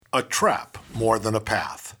A trap more than a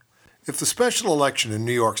path. If the special election in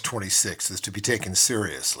New York's 26th is to be taken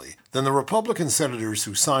seriously, then the Republican senators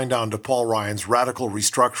who signed on to Paul Ryan's radical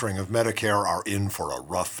restructuring of Medicare are in for a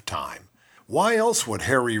rough time. Why else would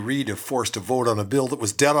Harry Reid have forced a vote on a bill that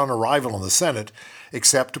was dead on arrival in the Senate,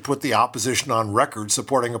 except to put the opposition on record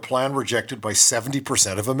supporting a plan rejected by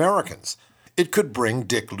 70% of Americans? It could bring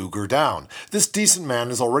Dick Lugar down. This decent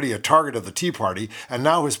man is already a target of the Tea Party and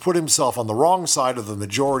now has put himself on the wrong side of the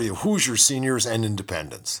majority of Hoosier seniors and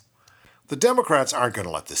independents. The Democrats aren't going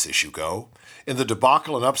to let this issue go. In the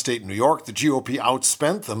debacle in upstate New York, the GOP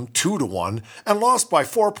outspent them 2-1 and lost by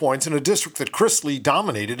 4 points in a district that Chris Lee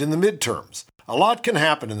dominated in the midterms. A lot can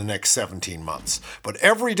happen in the next 17 months, but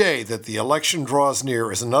every day that the election draws near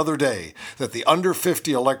is another day that the under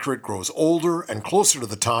 50 electorate grows older and closer to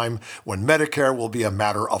the time when Medicare will be a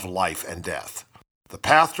matter of life and death. The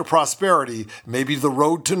path to prosperity may be the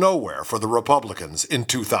road to nowhere for the Republicans in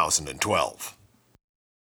 2012.